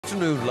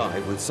Afternoon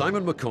Live with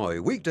Simon McCoy,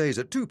 weekdays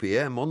at 2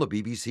 p.m. on the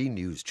BBC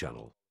News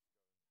Channel.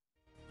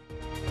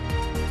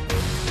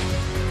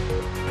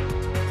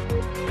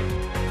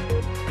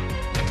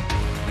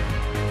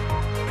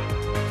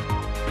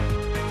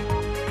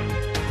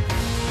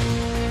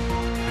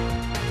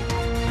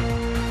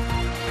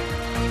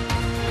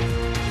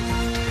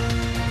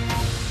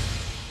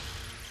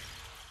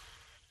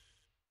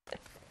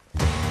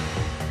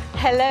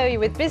 Hello, you're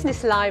with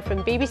Business Live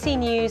from BBC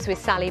News with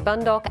Sally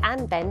Bundock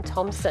and Ben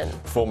Thompson.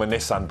 Former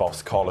Nissan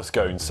boss Carlos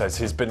Ghosn says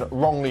he's been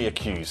wrongly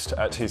accused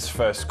at his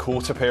first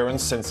court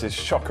appearance since his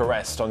shock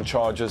arrest on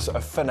charges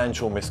of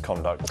financial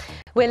misconduct.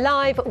 We're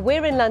live,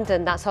 we're in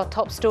London. That's our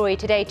top story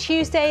today,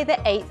 Tuesday the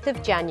 8th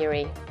of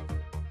January.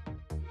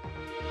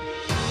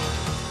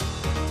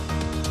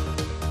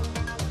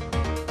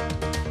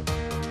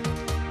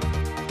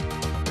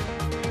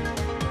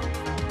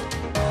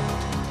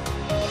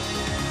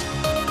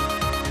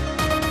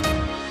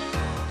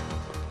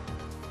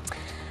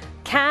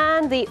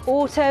 Can the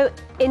auto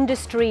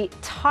industry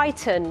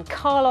titan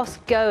Carlos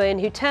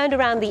Ghosn, who turned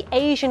around the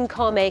Asian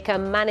car maker,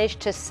 manage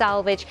to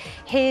salvage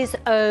his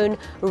own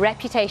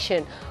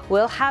reputation?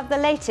 We'll have the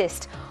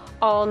latest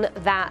on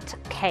that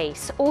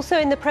case. Also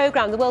in the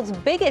programme, the world's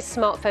biggest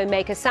smartphone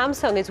maker,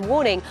 Samsung, is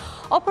warning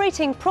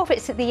operating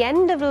profits at the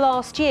end of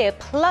last year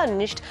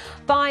plunged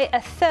by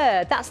a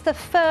third. That's the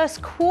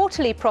first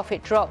quarterly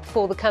profit drop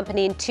for the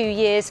company in 2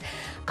 years.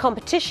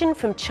 Competition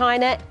from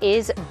China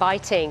is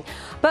biting,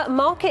 but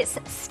markets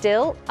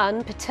still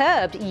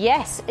unperturbed.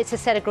 Yes, it's a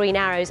set of green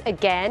arrows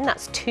again.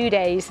 That's 2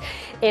 days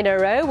in a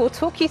row. We'll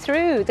talk you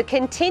through the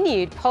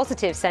continued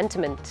positive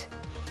sentiment.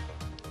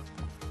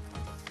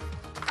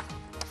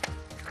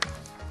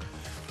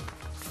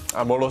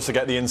 And we'll also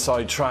get the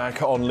inside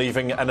track on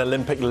leaving an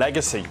Olympic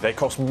legacy. They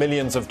cost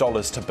millions of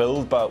dollars to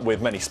build, but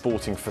with many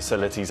sporting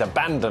facilities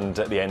abandoned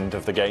at the end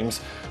of the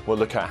Games, we'll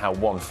look at how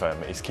one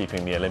firm is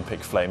keeping the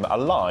Olympic flame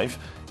alive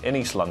in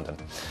East London.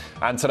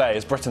 And today,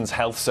 as Britain's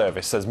health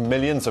service says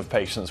millions of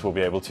patients will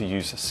be able to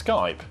use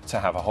Skype to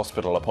have a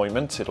hospital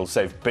appointment. It'll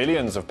save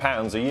billions of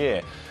pounds a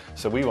year.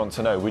 So we want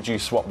to know, would you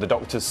swap the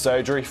doctor's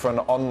surgery for an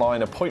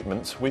online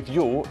appointment with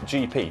your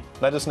GP?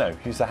 Let us know.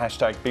 Use the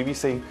hashtag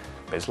BBC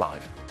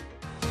BizLive.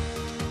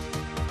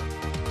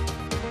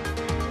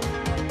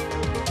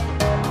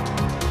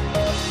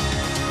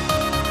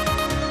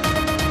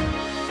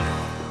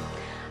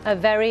 A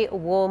very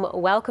warm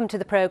welcome to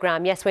the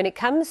programme. Yes, when it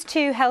comes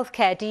to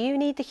healthcare, do you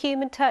need the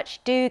human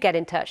touch? Do get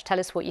in touch. Tell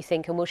us what you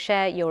think and we'll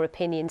share your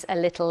opinions a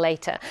little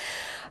later.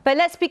 But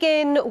let's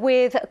begin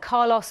with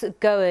Carlos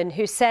Ghosn,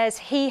 who says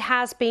he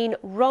has been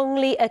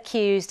wrongly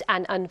accused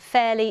and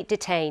unfairly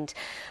detained.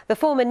 The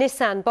former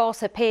Nissan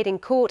boss appeared in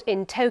court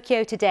in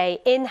Tokyo today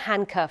in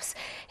handcuffs,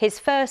 his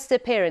first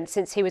appearance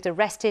since he was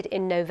arrested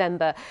in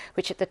November,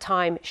 which at the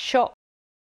time shocked